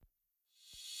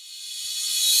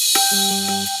Hello,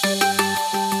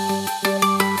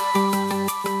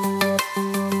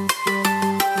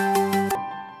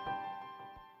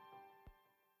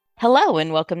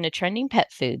 and welcome to Trending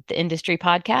Pet Food, the industry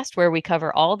podcast where we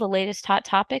cover all the latest hot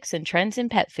topics and trends in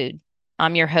pet food.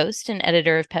 I'm your host and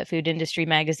editor of Pet Food Industry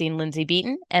Magazine, Lindsay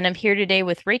Beaton, and I'm here today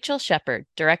with Rachel Sheppard,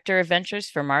 Director of Ventures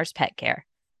for Mars Petcare.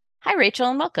 Hi, Rachel,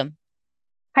 and welcome.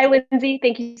 Hi, Lindsay.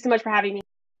 Thank you so much for having me.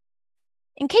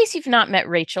 In case you've not met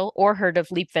Rachel or heard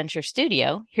of Leap Venture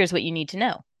Studio, here's what you need to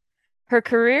know. Her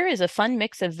career is a fun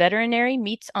mix of veterinary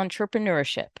meets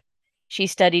entrepreneurship. She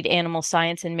studied animal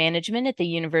science and management at the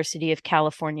University of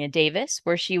California, Davis,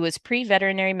 where she was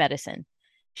pre-veterinary medicine.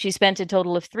 She spent a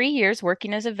total of 3 years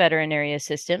working as a veterinary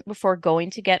assistant before going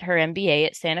to get her MBA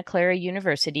at Santa Clara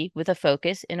University with a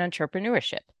focus in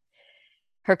entrepreneurship.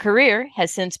 Her career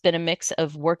has since been a mix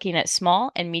of working at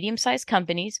small and medium-sized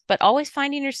companies, but always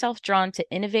finding herself drawn to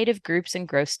innovative groups and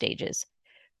growth stages.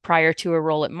 Prior to her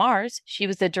role at Mars, she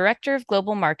was the director of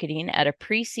global marketing at a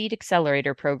pre-seed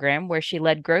accelerator program where she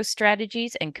led growth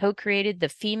strategies and co-created the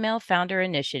Female Founder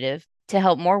Initiative to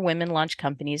help more women launch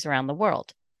companies around the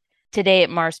world. Today at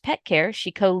Mars Petcare,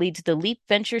 she co-leads the Leap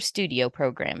Venture Studio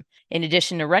program. In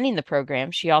addition to running the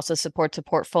program, she also supports a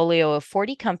portfolio of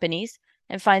 40 companies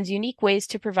and finds unique ways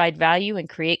to provide value and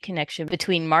create connection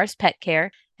between Mars Petcare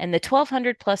and the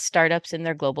 1,200 plus startups in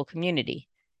their global community.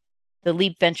 The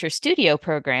Leap Venture Studio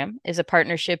program is a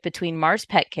partnership between Mars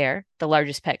Petcare, the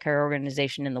largest pet care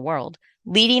organization in the world,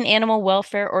 leading animal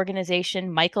welfare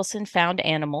organization Michelson Found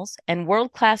Animals, and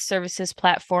world-class services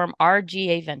platform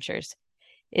RGA Ventures.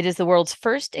 It is the world's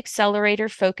first accelerator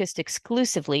focused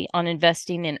exclusively on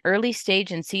investing in early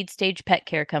stage and seed stage pet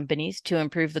care companies to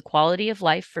improve the quality of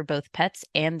life for both pets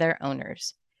and their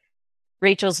owners.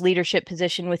 Rachel's leadership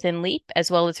position within Leap,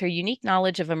 as well as her unique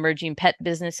knowledge of emerging pet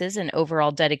businesses and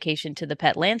overall dedication to the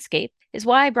pet landscape, is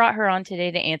why I brought her on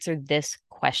today to answer this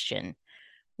question.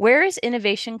 Where is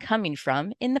innovation coming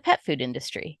from in the pet food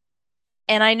industry?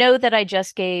 And I know that I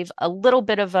just gave a little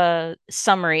bit of a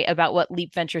summary about what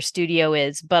Leap Venture Studio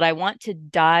is, but I want to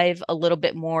dive a little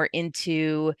bit more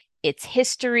into its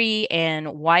history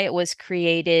and why it was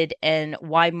created and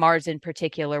why Mars in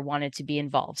particular wanted to be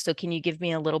involved. So can you give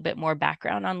me a little bit more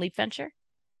background on Leap Venture?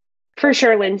 For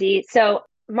sure, Lindsay. So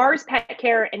Mars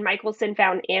Petcare and Michelson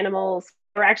Found Animals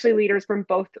are actually leaders from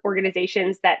both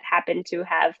organizations that happen to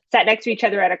have sat next to each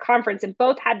other at a conference, and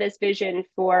both had this vision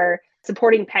for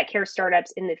supporting pet care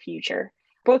startups in the future.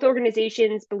 Both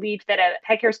organizations believed that a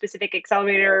pet care specific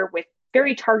accelerator with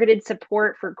very targeted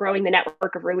support for growing the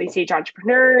network of early stage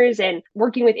entrepreneurs and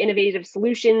working with innovative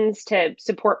solutions to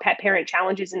support pet parent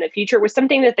challenges in the future was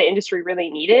something that the industry really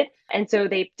needed. And so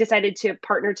they decided to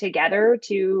partner together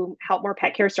to help more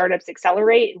pet care startups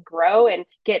accelerate and grow and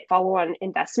get follow-on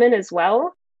investment as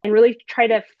well, and really try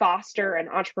to foster an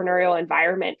entrepreneurial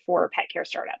environment for pet care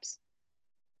startups.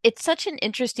 It's such an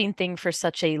interesting thing for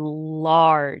such a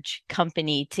large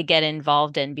company to get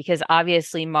involved in, because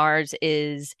obviously Mars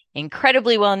is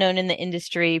incredibly well known in the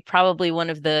industry, probably one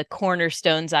of the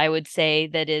cornerstones, I would say,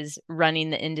 that is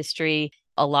running the industry.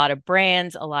 A lot of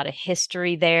brands, a lot of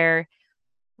history there.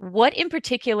 What in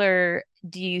particular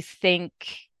do you think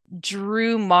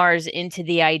drew Mars into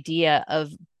the idea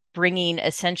of bringing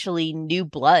essentially new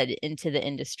blood into the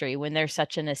industry when they're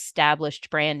such an established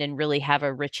brand and really have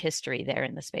a rich history there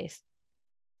in the space?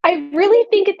 I really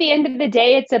think at the end of the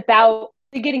day, it's about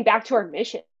getting back to our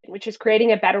mission, which is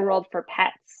creating a better world for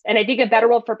pets. And I think a better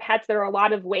world for pets, there are a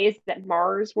lot of ways that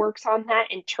Mars works on that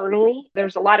internally.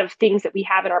 There's a lot of things that we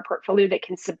have in our portfolio that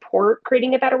can support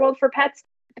creating a better world for pets.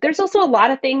 But there's also a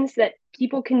lot of things that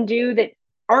people can do that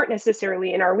aren't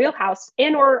necessarily in our wheelhouse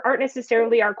and or aren't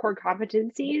necessarily our core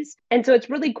competencies. And so it's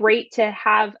really great to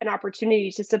have an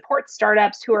opportunity to support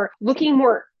startups who are looking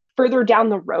more further down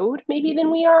the road maybe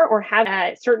than we are, or have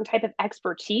a certain type of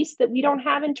expertise that we don't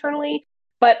have internally,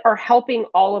 but are helping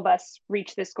all of us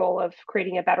reach this goal of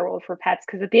creating a better world for pets.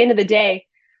 Because at the end of the day,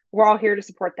 we're all here to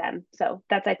support them. So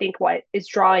that's, I think, what is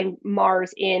drawing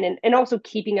Mars in and also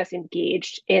keeping us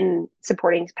engaged in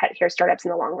supporting pet care startups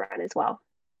in the long run as well.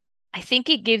 I think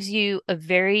it gives you a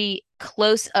very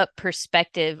close up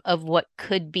perspective of what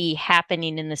could be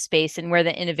happening in the space and where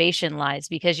the innovation lies,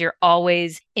 because you're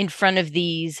always in front of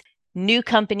these new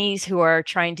companies who are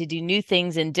trying to do new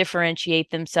things and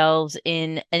differentiate themselves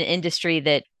in an industry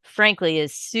that frankly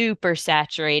is super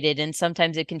saturated. And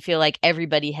sometimes it can feel like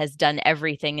everybody has done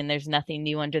everything and there's nothing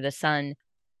new under the sun.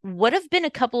 What have been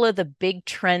a couple of the big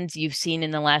trends you've seen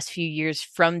in the last few years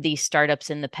from these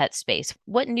startups in the pet space?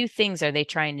 What new things are they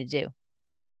trying to do?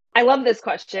 I love this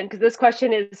question because this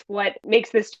question is what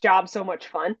makes this job so much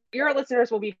fun. Your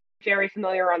listeners will be very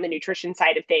familiar on the nutrition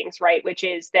side of things, right? Which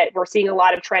is that we're seeing a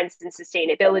lot of trends in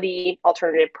sustainability,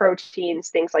 alternative proteins,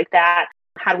 things like that.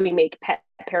 How do we make pet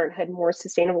parenthood more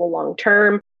sustainable long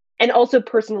term? And also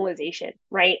personalization,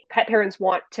 right? Pet parents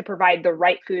want to provide the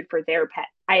right food for their pet.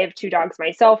 I have 2 dogs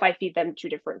myself. I feed them 2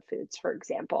 different foods, for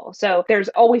example. So there's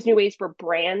always new ways for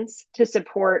brands to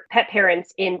support pet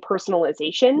parents in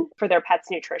personalization for their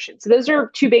pet's nutrition. So those are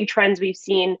 2 big trends we've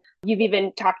seen. You've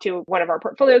even talked to one of our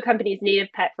portfolio companies,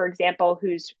 Native Pet, for example,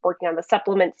 who's working on the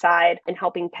supplement side and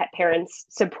helping pet parents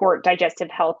support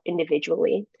digestive health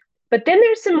individually. But then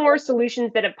there's some more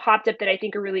solutions that have popped up that I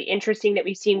think are really interesting that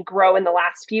we've seen grow in the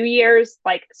last few years,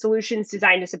 like solutions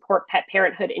designed to support pet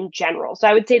parenthood in general. So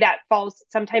I would say that falls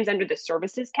sometimes under the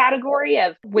services category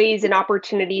of ways and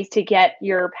opportunities to get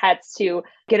your pets to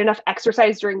get enough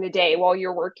exercise during the day while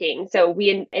you're working. So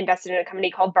we invested in a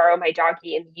company called Borrow My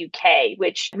Doggy in the UK,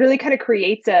 which really kind of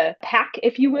creates a pack,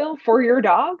 if you will, for your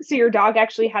dog. So your dog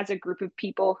actually has a group of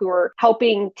people who are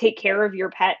helping take care of your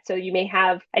pet. So you may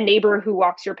have a neighbor who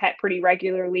walks your pet pretty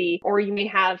regularly, or you may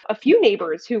have a few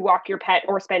neighbors who walk your pet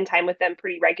or spend time with them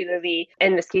pretty regularly,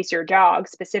 in this case, your dog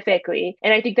specifically.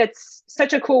 And I think that's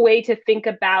such a cool way to think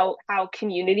about how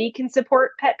community can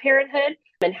support pet parenthood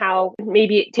and how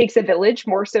maybe it takes a village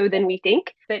more so than we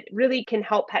think, that really can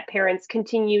help pet parents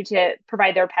continue to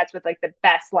provide their pets with like the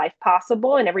best life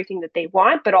possible and everything that they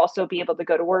want, but also be able to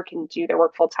go to work and do their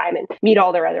work full time and meet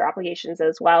all their other obligations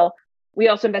as well. We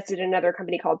also invested in another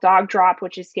company called Dog Drop,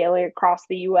 which is scaling across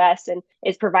the US and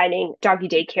is providing doggy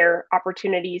daycare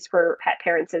opportunities for pet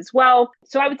parents as well.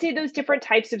 So I would say those different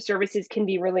types of services can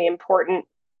be really important.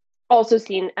 Also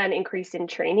seen an increase in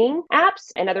training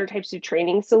apps and other types of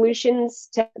training solutions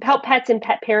to help pets and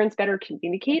pet parents better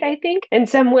communicate, I think, in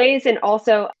some ways, and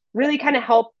also really kind of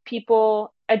help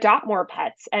people adopt more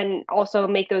pets and also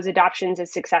make those adoptions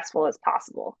as successful as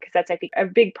possible. Because that's, I think, a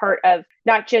big part of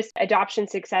not just adoption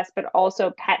success, but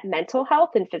also pet mental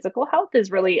health and physical health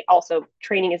is really also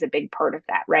training is a big part of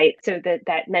that, right? So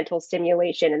that mental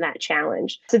stimulation and that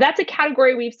challenge. So that's a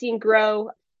category we've seen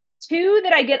grow. 2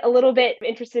 that I get a little bit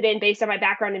interested in based on my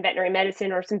background in veterinary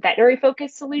medicine are some veterinary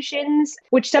focused solutions,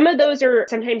 which some of those are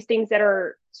sometimes things that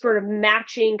are sort of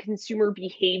matching consumer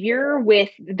behavior with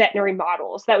veterinary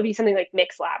models. That would be something like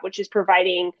MixLab, which is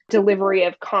providing delivery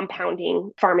of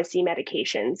compounding pharmacy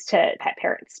medications to pet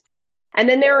parents. And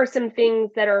then there are some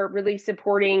things that are really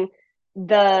supporting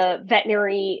the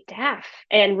veterinary staff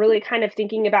and really kind of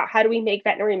thinking about how do we make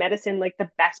veterinary medicine like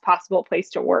the best possible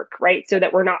place to work, right? So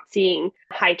that we're not seeing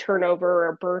high turnover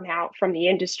or burnout from the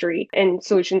industry. And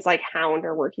solutions like Hound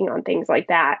are working on things like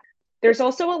that. There's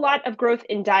also a lot of growth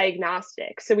in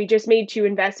diagnostics. So we just made 2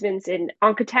 investments in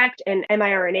Oncotect and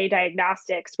miRNA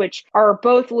diagnostics, which are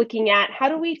both looking at how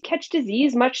do we catch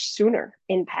disease much sooner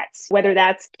in pets, whether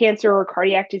that's cancer or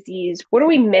cardiac disease. What are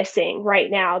we missing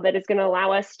right now that is going to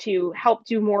allow us to help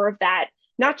do more of that,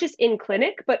 not just in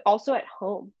clinic, but also at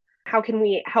home? How can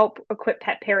we help equip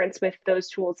pet parents with those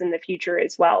tools in the future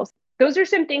as well? Those are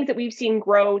some things that we've seen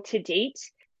grow to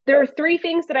date. There are 3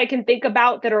 things that I can think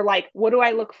about that are like, what do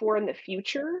I look for in the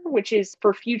future, which is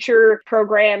for future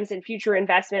programs and future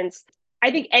investments. I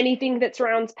think anything that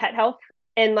surrounds pet health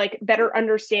and like better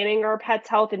understanding our pet's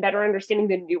health and better understanding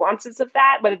the nuances of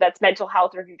that, whether that's mental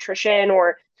health or nutrition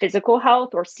or physical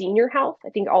health or senior health. I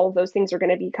think all of those things are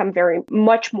going to become very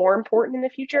much more important in the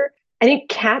future. I think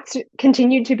cats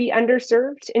continue to be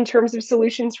underserved in terms of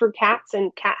solutions for cats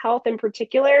and cat health in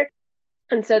particular.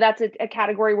 And so that's a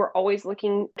category we're always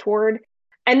looking toward.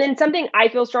 And then something I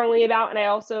feel strongly about, and I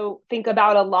also think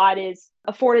about a lot, is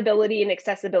affordability and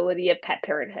accessibility of pet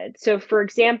parenthood. So for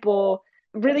example,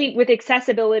 really with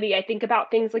accessibility, I think about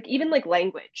things like even like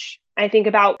language. I think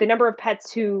about the number of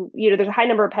pets who, there's a high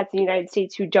number of pets in the United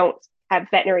States who don't have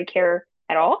veterinary care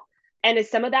at all. And is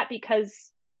some of that because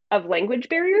of language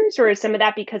barriers, or is some of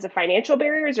that because of financial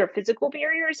barriers or physical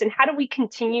barriers? And how do we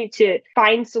continue to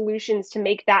find solutions to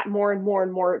make that more and more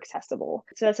and more accessible?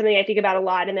 So that's something I think about a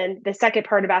lot. And then the second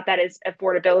part about that is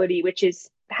affordability, which is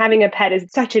having a pet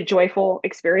is such a joyful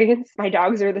experience. My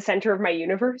dogs are the center of my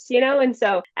universe, And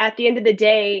so at the end of the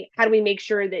day, how do we make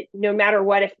sure that no matter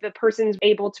what, if the person's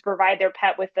able to provide their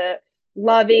pet with the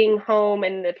loving home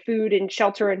and the food and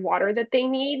shelter and water that they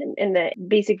need and the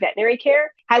basic veterinary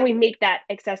care, how do we make that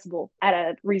accessible at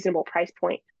a reasonable price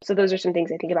point? So those are some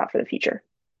things I think about for the future.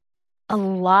 A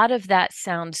lot of that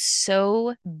sounds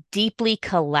so deeply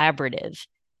collaborative,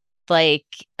 like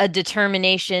a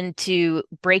determination to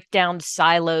break down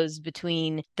silos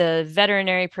between the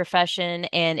veterinary profession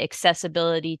and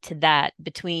accessibility to that,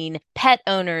 between pet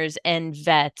owners and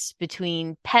vets,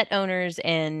 between pet owners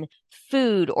and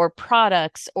food or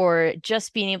products, or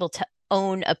just being able to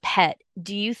own a pet,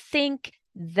 do you think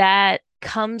that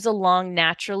comes along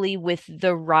naturally with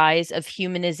the rise of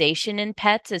humanization in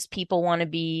pets as people want to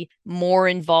be more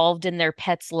involved in their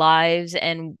pets' lives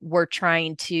and we're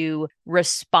trying to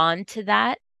respond to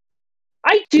that?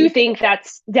 I do think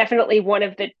that's definitely one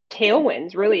of the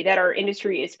tailwinds really that our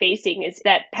industry is facing is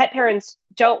that pet parents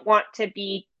don't want to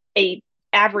be a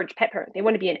average pet parent. They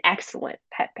want to be an excellent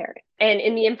pet parent. And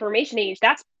in the information age,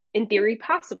 that's in theory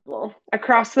possible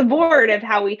across the board of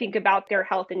how we think about their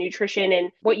health and nutrition and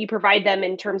what you provide them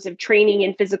in terms of training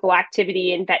and physical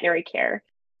activity and veterinary care.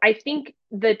 I think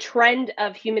the trend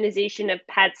of humanization of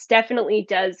pets definitely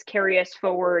does carry us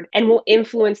forward and will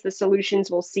influence the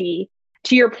solutions we'll see.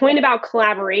 To your point about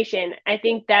collaboration, I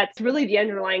think that's really the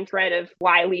underlying thread of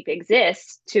why LEAP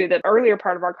exists. To the earlier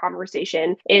part of our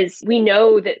conversation is we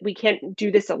know that we can't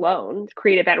do this alone to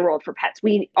create a better world for pets.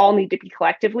 We all need to be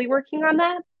collectively working on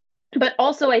that. But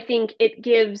also, I think it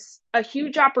gives a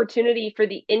huge opportunity for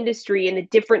the industry and the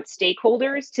different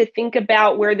stakeholders to think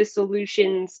about where the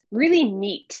solutions really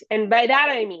meet. And by that,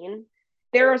 I mean,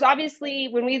 there's obviously,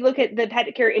 when we look at the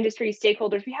pet care industry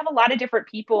stakeholders, we have a lot of different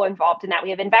people involved in that.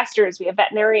 We have investors, we have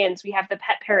veterinarians, we have the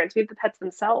pet parents, we have the pets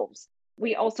themselves.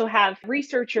 We also have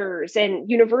researchers and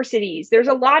universities. There's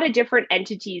a lot of different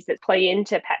entities that play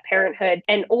into pet parenthood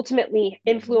and ultimately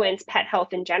influence pet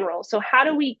health in general. So, how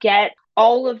do we get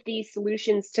all of these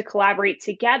solutions to collaborate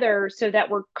together so that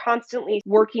we're constantly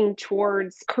working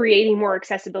towards creating more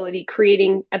accessibility,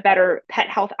 creating a better pet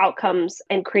health outcomes,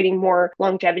 and creating more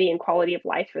longevity and quality of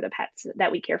life for the pets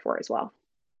that we care for as well?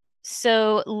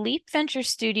 So, Leap Venture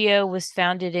Studio was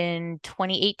founded in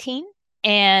 2018,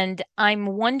 and I'm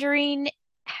wondering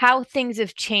how things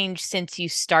have changed since you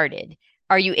started.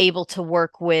 Are you able to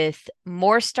work with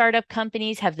more startup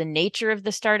companies? Have the nature of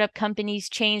the startup companies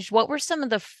changed? What were some of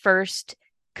the first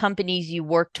companies you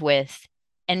worked with,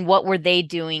 and what were they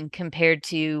doing compared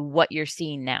to what you're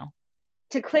seeing now?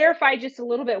 To clarify just a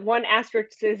little bit, one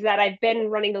asterisk is that I've been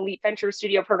running the Leap Venture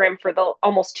Studio program for the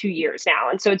almost 2 years now.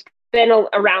 And so it's been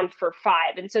around for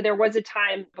 5. And so there was a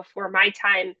time before my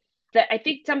time that I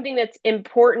think something that's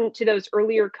important to those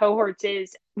earlier cohorts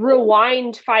is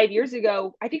rewind 5 years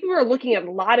ago. I think we were looking at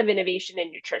a lot of innovation in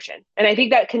nutrition. And I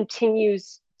think that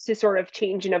continues to sort of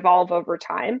change and evolve over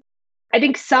time. I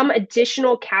think some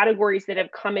additional categories that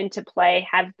have come into play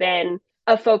have been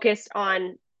a focus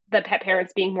on the pet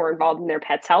parents being more involved in their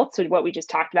pet's health. So what we just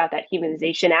talked about, that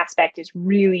humanization aspect is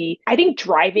really, I think,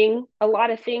 driving a lot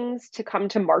of things to come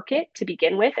to market to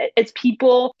begin with. It's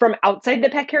people from outside the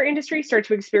pet care industry start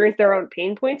to experience their own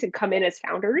pain points and come in as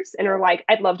founders and are like,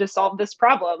 I'd love to solve this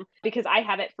problem because I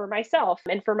have it for myself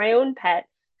and for my own pet.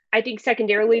 I think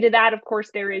secondarily to that, of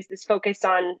course, there is this focus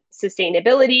on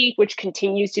sustainability, which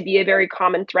continues to be a very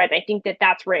common thread. I think that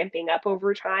that's ramping up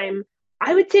over time.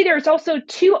 I would say there's also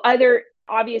two other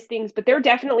obvious things, but they're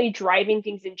definitely driving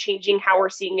things and changing how we're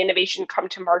seeing innovation come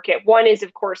to market. One is,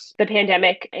 of course, the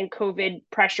pandemic and COVID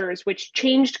pressures, which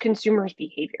changed consumers'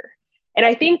 behavior. And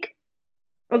I think,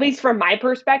 at least from my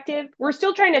perspective, we're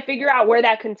still trying to figure out where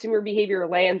that consumer behavior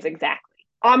lands exactly.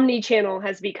 Omni-channel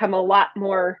has become a lot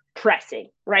more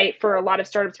pressing, right? For a lot of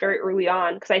startups very early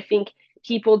on, because I think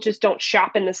people just don't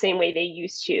shop in the same way they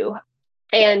used to.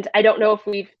 And I don't know if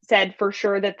we've said for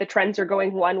sure that the trends are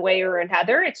going one way or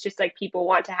another. It's just like people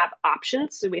want to have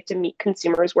options. So we have to meet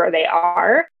consumers where they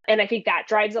are. And I think that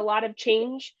drives a lot of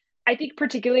change. I think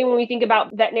particularly when we think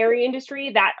about veterinary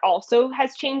industry, that also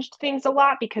has changed things a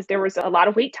lot because there was a lot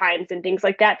of wait times and things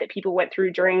like that that people went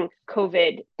through during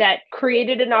COVID that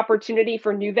created an opportunity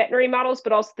for new veterinary models,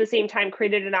 but also at the same time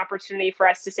created an opportunity for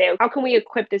us to say, how can we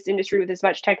equip this industry with as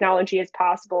much technology as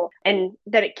possible and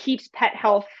that it keeps pet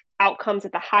health outcomes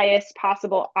at the highest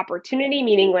possible opportunity,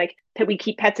 meaning like that we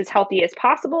keep pets as healthy as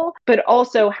possible, but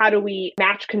also how do we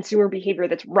match consumer behavior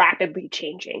that's rapidly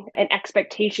changing and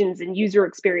expectations and user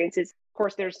experiences. Of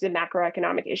course, there's the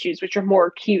macroeconomic issues, which are more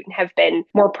acute and have been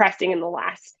more pressing in the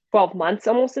last 12 months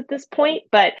almost at this point.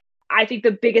 But I think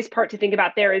the biggest part to think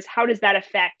about there is how does that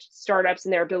affect startups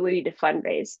and their ability to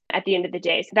fundraise at the end of the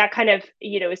day? So that kind of,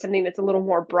 is something that's a little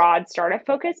more broad startup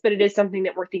focused, but it is something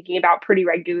that we're thinking about pretty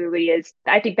regularly is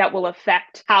I think that will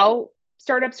affect how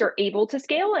startups are able to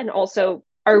scale. And also,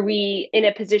 are we in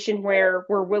a position where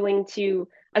we're willing to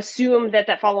assume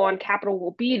that follow-on capital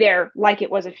will be there like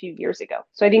it was a few years ago?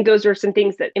 So I think those are some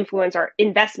things that influence our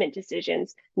investment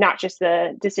decisions, not just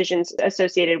the decisions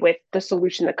associated with the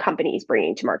solution the company is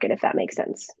bringing to market, if that makes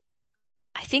sense.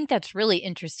 I think that's really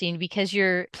interesting because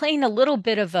you're playing a little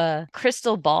bit of a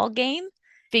crystal ball game,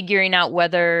 figuring out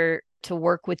whether to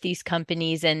work with these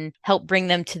companies and help bring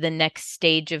them to the next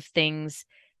stage of things.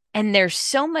 And there's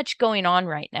so much going on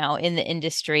right now in the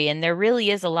industry, and there really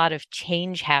is a lot of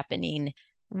change happening.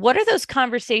 What are those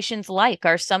conversations like?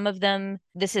 Are some of them,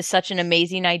 this is such an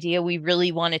amazing idea, we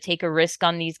really want to take a risk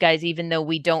on these guys, even though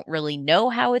we don't really know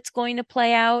how it's going to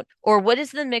play out? Or what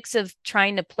is the mix of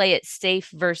trying to play it safe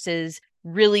versus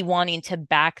really wanting to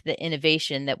back the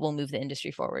innovation that will move the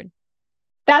industry forward?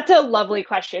 That's a lovely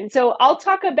question. So I'll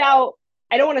talk about,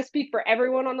 I don't want to speak for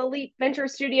everyone on the Leap Venture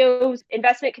Studios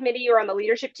investment committee or on the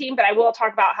leadership team, but I will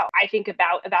talk about how I think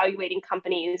about evaluating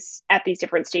companies at these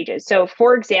different stages. So,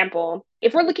 for example,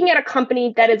 if we're looking at a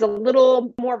company that is a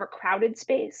little more of a crowded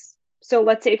space, so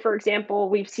let's say, for example,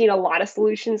 we've seen a lot of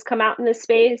solutions come out in this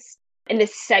space, in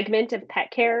this segment of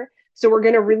pet care. So we're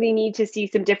going to really need to see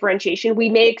some differentiation. We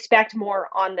may expect more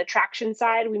on the traction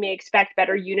side. We may expect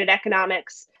better unit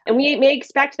economics. And we may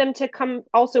expect them to come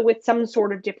also with some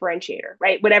sort of differentiator,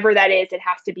 right? Whatever that is, it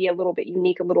has to be a little bit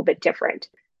unique, a little bit different.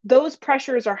 Those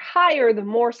pressures are higher the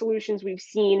more solutions we've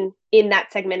seen in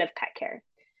that segment of pet care.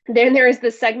 Then there is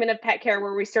the segment of pet care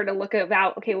where we start to look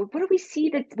about, okay, well, what do we see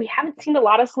that we haven't seen a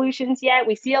lot of solutions yet?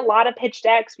 We see a lot of pitch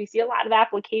decks. We see a lot of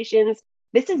applications.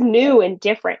 This is new and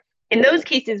different. In those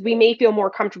cases, we may feel more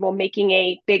comfortable making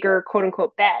a bigger quote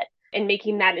unquote bet and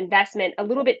making that investment a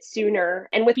little bit sooner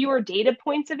and with fewer data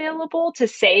points available to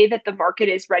say that the market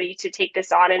is ready to take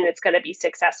this on and it's going to be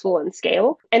successful and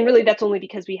scale. And really, that's only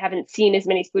because we haven't seen as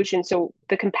many solutions. So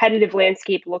the competitive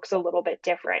landscape looks a little bit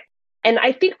different. And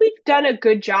I think we've done a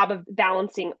good job of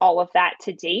balancing all of that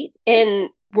to date. And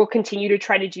we'll continue to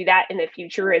try to do that in the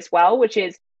future as well, which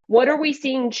is what are we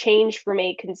seeing change from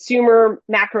a consumer,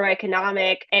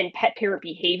 macroeconomic, and pet parent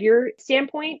behavior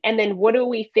standpoint? And then what do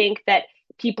we think that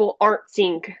people aren't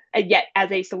seeing yet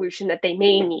as a solution that they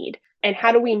may need? And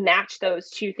how do we match those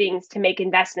two things to make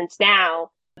investments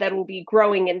now that will be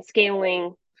growing and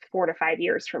scaling 4 to 5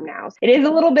 years from now? It is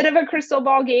a little bit of a crystal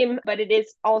ball game, but it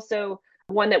is also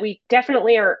one that we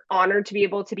definitely are honored to be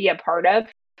able to be a part of.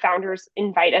 Founders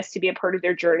invite us to be a part of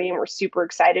their journey, and we're super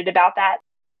excited about that.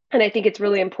 And I think it's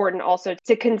really important also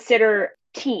to consider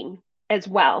team as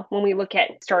well when we look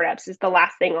at startups, is the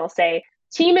last thing I'll say.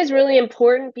 Team is really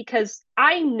important because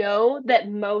I know that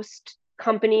most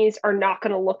companies are not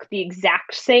going to look the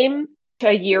exact same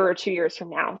a year or 2 years from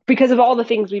now because of all the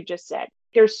things we've just said.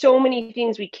 There's so many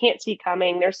things we can't see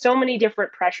coming. There's so many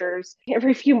different pressures.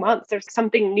 Every few months, there's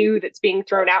something new that's being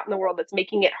thrown out in the world that's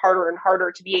making it harder and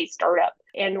harder to be a startup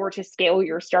and or to scale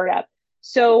your startup.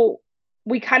 So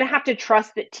we kind of have to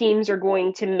trust that teams are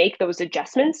going to make those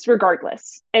adjustments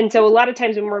regardless. And so a lot of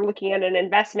times when we're looking at an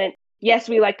investment, yes,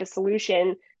 we like the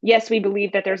solution. Yes, we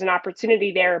believe that there's an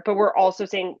opportunity there, but we're also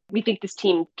saying we think this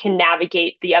team can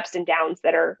navigate the ups and downs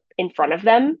that are in front of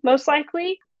them, most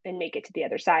likely, and make it to the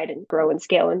other side and grow and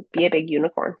scale and be a big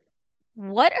unicorn.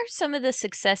 What are some of the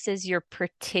successes you're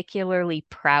particularly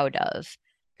proud of?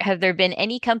 Have there been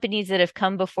any companies that have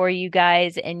come before you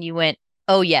guys and you went,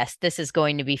 oh, yes, this is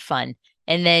going to be fun?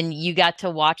 And then you got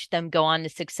to watch them go on to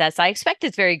success. I expect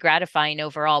it's very gratifying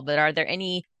overall, but are there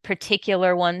any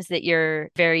particular ones that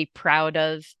you're very proud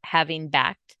of having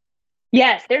backed?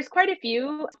 Yes, there's quite a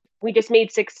few. We just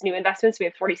made 6 new investments. We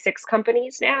have 46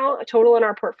 companies now total in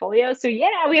our portfolio. So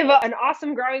yeah, we have an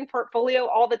awesome growing portfolio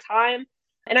all the time.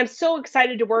 And I'm so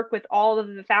excited to work with all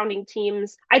of the founding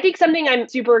teams. I think something I'm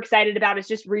super excited about is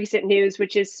just recent news,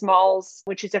 which is Smalls,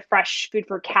 which is a fresh food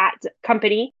for cat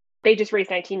company. They just raised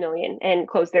 19 million and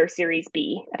closed their Series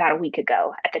B about a week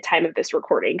ago at the time of this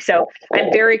recording. So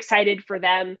I'm very excited for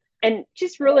them and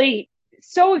just really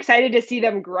so excited to see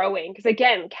them growing. Because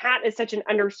again, cat is such an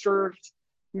underserved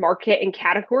market and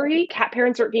category. Cat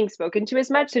parents aren't being spoken to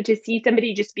as much. So to see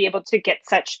somebody just be able to get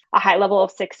such a high level of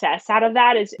success out of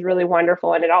that is really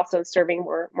wonderful. And it also is serving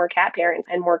more cat parents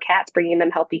and more cats, bringing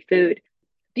them healthy food.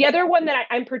 The other one that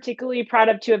I'm particularly proud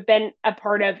of to have been a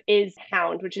part of is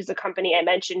Hound, which is a company I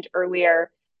mentioned earlier.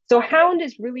 So Hound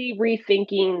is really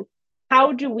rethinking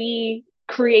how do we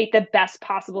create the best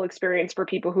possible experience for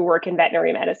people who work in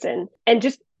veterinary medicine. And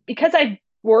just because I've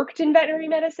worked in veterinary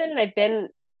medicine and I've been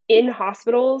in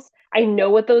hospitals, I know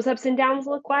what those ups and downs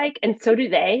look like. And so do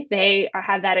they. They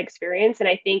have that experience. And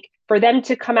I think for them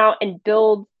to come out and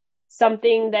build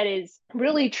something that is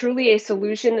really truly a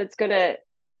solution that's going to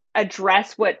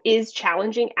address what is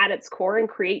challenging at its core and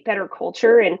create better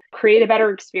culture and create a better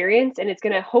experience, and it's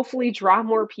going to hopefully draw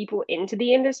more people into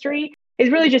the industry, is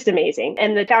really just amazing.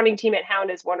 And the founding team at Hound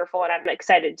is wonderful, and I'm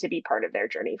excited to be part of their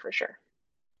journey for sure.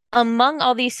 Among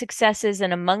all these successes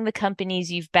and among the companies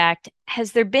you've backed,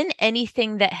 has there been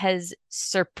anything that has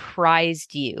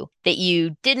surprised you that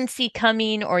you didn't see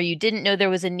coming or you didn't know there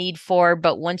was a need for,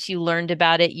 but once you learned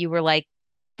about it, you were like,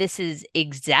 this is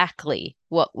exactly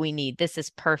what we need. This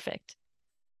is perfect.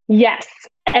 Yes.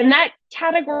 And that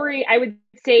category, I would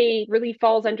say, really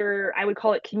falls under, I would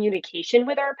call it communication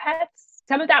with our pets.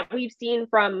 Some of that we've seen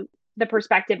from the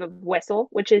perspective of Whistle,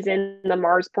 which is in the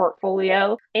Mars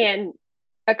portfolio, and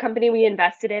a company we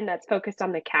invested in that's focused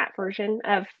on the cat version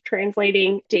of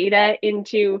translating data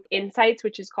into insights,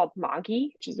 which is called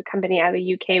Moggy, which is a company out of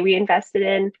the UK we invested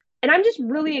in. And I'm just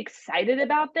really excited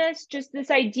about this, just this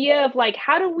idea of like,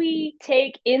 how do we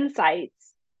take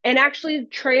insights and actually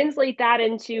translate that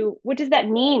into what does that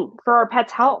mean for our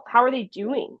pets' health? How are they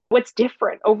doing? What's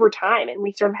different over time? And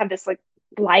we sort of have this like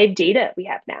live data we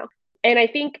have now. And I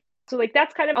think so, like,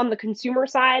 that's kind of on the consumer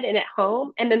side and at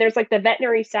home. And then there's like the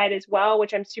veterinary side as well,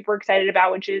 which I'm super excited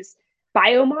about, which is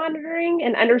biomonitoring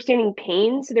and understanding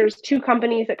pain. So there's two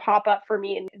companies that pop up for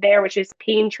me in there, which is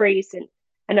Pain Trace and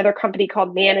another company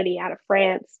called Manatee out of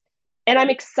France. And I'm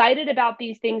excited about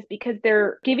these things because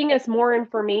they're giving us more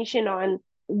information on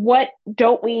what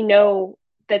don't we know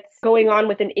that's going on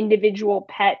with an individual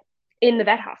pet in the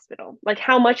vet hospital. Like,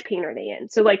 how much pain are they in?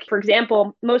 So, like, for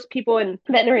example, most people in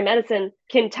veterinary medicine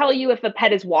can tell you if a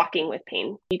pet is walking with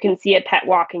pain. You can see a pet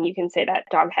walking, you can say that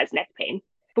dog has neck pain.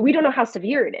 But we don't know how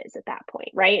severe it is at that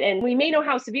point, right? And we may know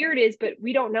how severe it is, but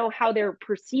we don't know how they're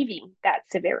perceiving that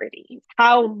severity.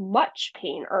 How much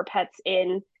pain are pets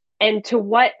in and to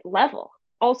what level?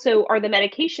 Also, are the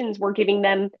medications we're giving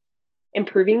them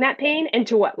improving that pain and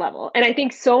to what level? And I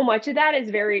think so much of that is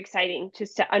very exciting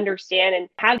just to understand and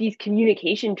have these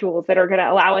communication tools that are going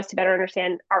to allow us to better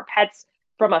understand our pets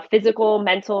from a physical,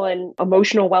 mental, and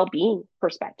emotional well-being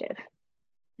perspective.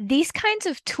 These kinds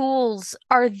of tools,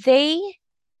 are they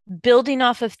building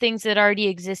off of things that already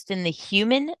exist in the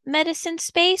human medicine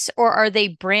space, or are they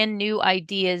brand new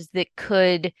ideas that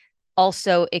could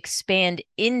also expand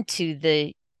into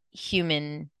the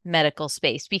human medical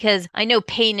space? Because I know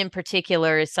pain in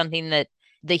particular is something that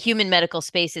the human medical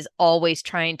space is always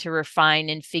trying to refine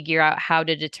and figure out how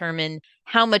to determine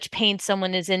how much pain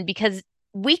someone is in, because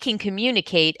we can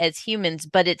communicate as humans,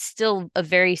 but it's still a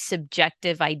very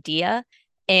subjective idea,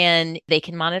 and they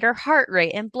can monitor heart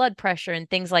rate and blood pressure and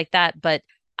things like that. But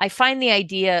I find the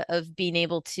idea of being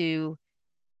able to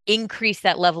increase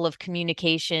that level of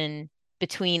communication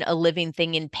between a living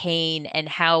thing in pain and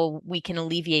how we can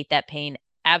alleviate that pain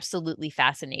absolutely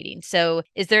fascinating. So,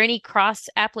 is there any cross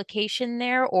application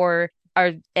there, or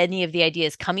are any of the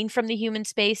ideas coming from the human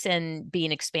space and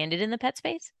being expanded in the pet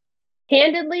space?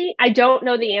 Candidly, I don't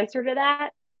know the answer to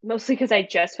that, mostly because I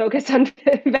just focus on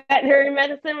veterinary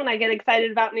medicine when I get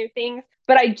excited about new things.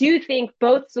 But I do think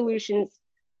both solutions,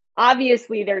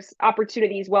 obviously, there's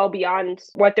opportunities well beyond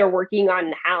what they're working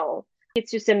on now.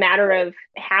 It's just a matter of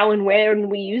how and when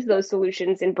we use those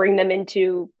solutions and bring them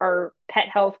into our pet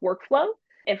health workflow.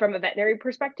 And from a veterinary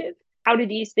perspective, how do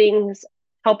these things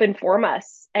help inform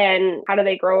us and how do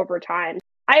they grow over time?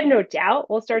 I have no doubt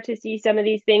we'll start to see some of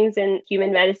these things in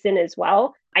human medicine as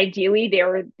well. Ideally,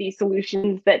 there are these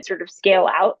solutions that sort of scale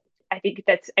out. I think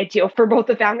that's ideal for both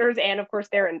the founders and, of course,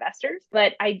 their investors.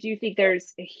 But I do think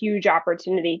there's a huge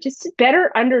opportunity just to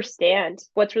better understand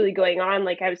what's really going on.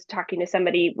 Like, I was talking to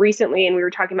somebody recently, and we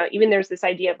were talking about even there's this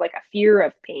idea of like a fear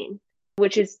of pain,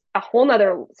 which is a whole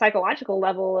nother psychological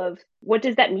level of what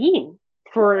does that mean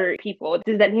for people?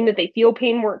 Does that mean that they feel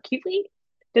pain more acutely?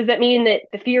 Does that mean that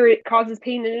the fear it causes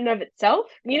pain in and of itself?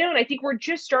 And I think we're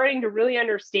just starting to really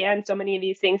understand so many of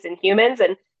these things in humans,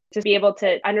 and to be able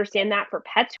to understand that for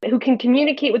pets who can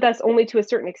communicate with us only to a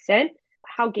certain extent,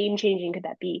 how game changing could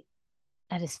that be?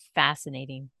 That is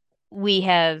fascinating. We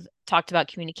have talked about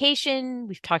communication,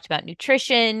 we've talked about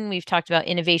nutrition, we've talked about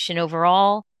innovation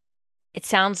overall. It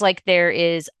sounds like there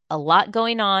is a lot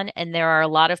going on, and there are a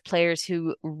lot of players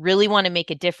who really want to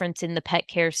make a difference in the pet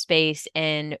care space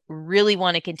and really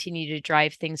want to continue to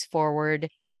drive things forward.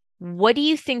 What do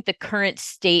you think the current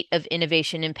state of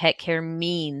innovation in pet care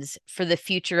means for the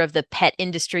future of the pet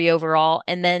industry overall,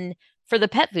 and then for the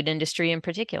pet food industry in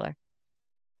particular?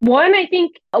 One, I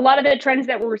think a lot of the trends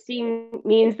that we're seeing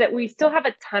means that we still have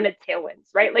a ton of tailwinds,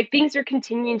 right? Like, things are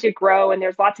continuing to grow, and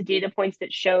there's lots of data points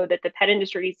that show that the pet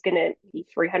industry is going to be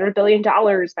 $300 billion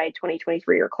by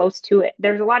 2023 or close to it.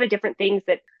 There's a lot of different things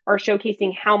that are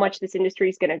showcasing how much this industry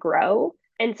is going to grow.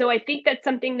 And so I think that's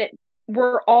something that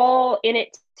we're all in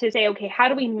it to say, okay, how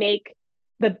do we make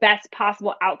the best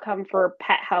possible outcome for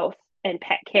pet health and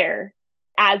pet care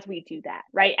as we do that,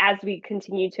 right? As we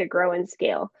continue to grow and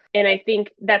scale. And I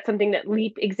think that's something that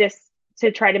LEAP exists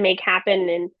to try to make happen.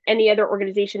 And any other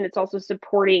organization that's also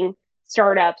supporting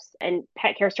startups and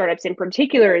pet care startups in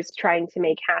particular is trying to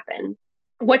make happen.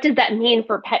 what does that mean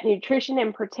for pet nutrition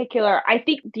in particular? I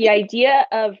think the idea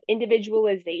of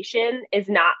individualization is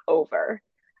not over.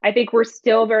 I think we're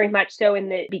still very much so in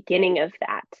the beginning of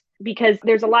that because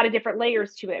there's a lot of different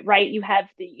layers to it, right? You have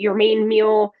your main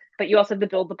meal, but you also have the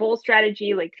build the bowl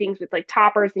strategy, like things with like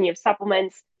toppers, and you have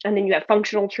supplements, and then you have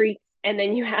functional treats, and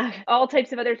then you have all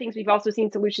types of other things. We've also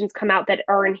seen solutions come out that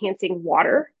are enhancing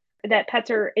water that pets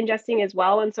are ingesting as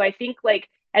well. And so I think like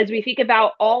as we think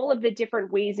about all of the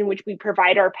different ways in which we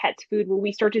provide our pets food, will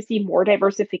we start to see more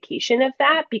diversification of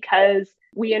that because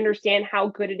we understand how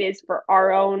good it is for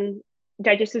our own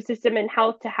digestive system and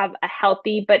health to have a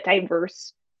healthy but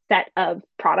diverse set of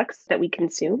products that we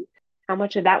consume? How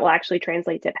much of that will actually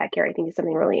translate to pet care, I think, is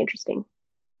something really interesting.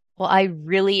 Well, I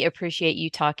really appreciate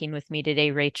you talking with me today,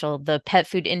 Rachel. The pet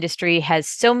food industry has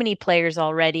so many players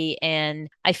already, and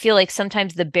I feel like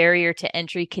sometimes the barrier to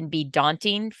entry can be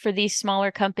daunting for these smaller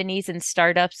companies and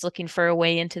startups looking for a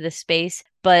way into the space.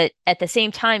 But at the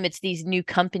same time, it's these new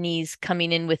companies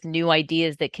coming in with new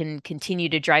ideas that can continue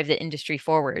to drive the industry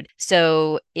forward.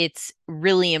 So it's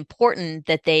really important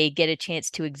that they get a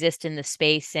chance to exist in the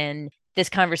space, and this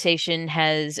conversation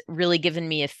has really given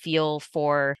me a feel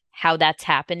for how that's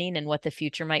happening and what the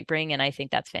future might bring. And I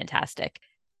think that's fantastic.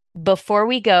 Before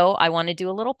we go, I want to do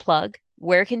a little plug.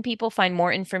 Where can people find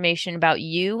more information about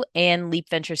you and Leap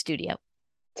Venture Studio?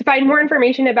 To find more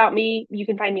information about me, you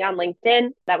can find me on LinkedIn.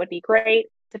 That would be great.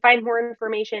 To find more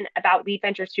information about Leap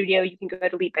Venture Studio, you can go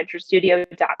to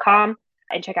leapventurestudio.com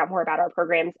and check out more about our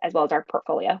programs as well as our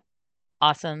portfolio.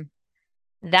 Awesome.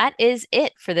 That is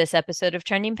it for this episode of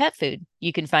Trending Pet Food.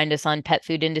 You can find us on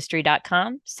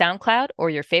petfoodindustry.com, SoundCloud,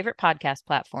 or your favorite podcast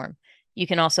platform. You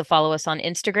can also follow us on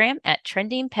Instagram at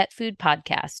Trending Pet Food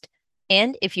Podcast.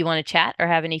 And if you want to chat or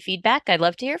have any feedback, I'd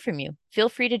love to hear from you. Feel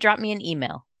free to drop me an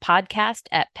email,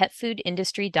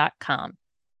 podcast@petfoodindustry.com.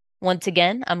 Once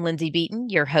again, I'm Lindsay Beaton,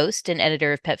 your host and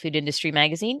editor of Pet Food Industry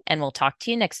Magazine, and we'll talk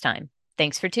to you next time.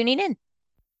 Thanks for tuning in.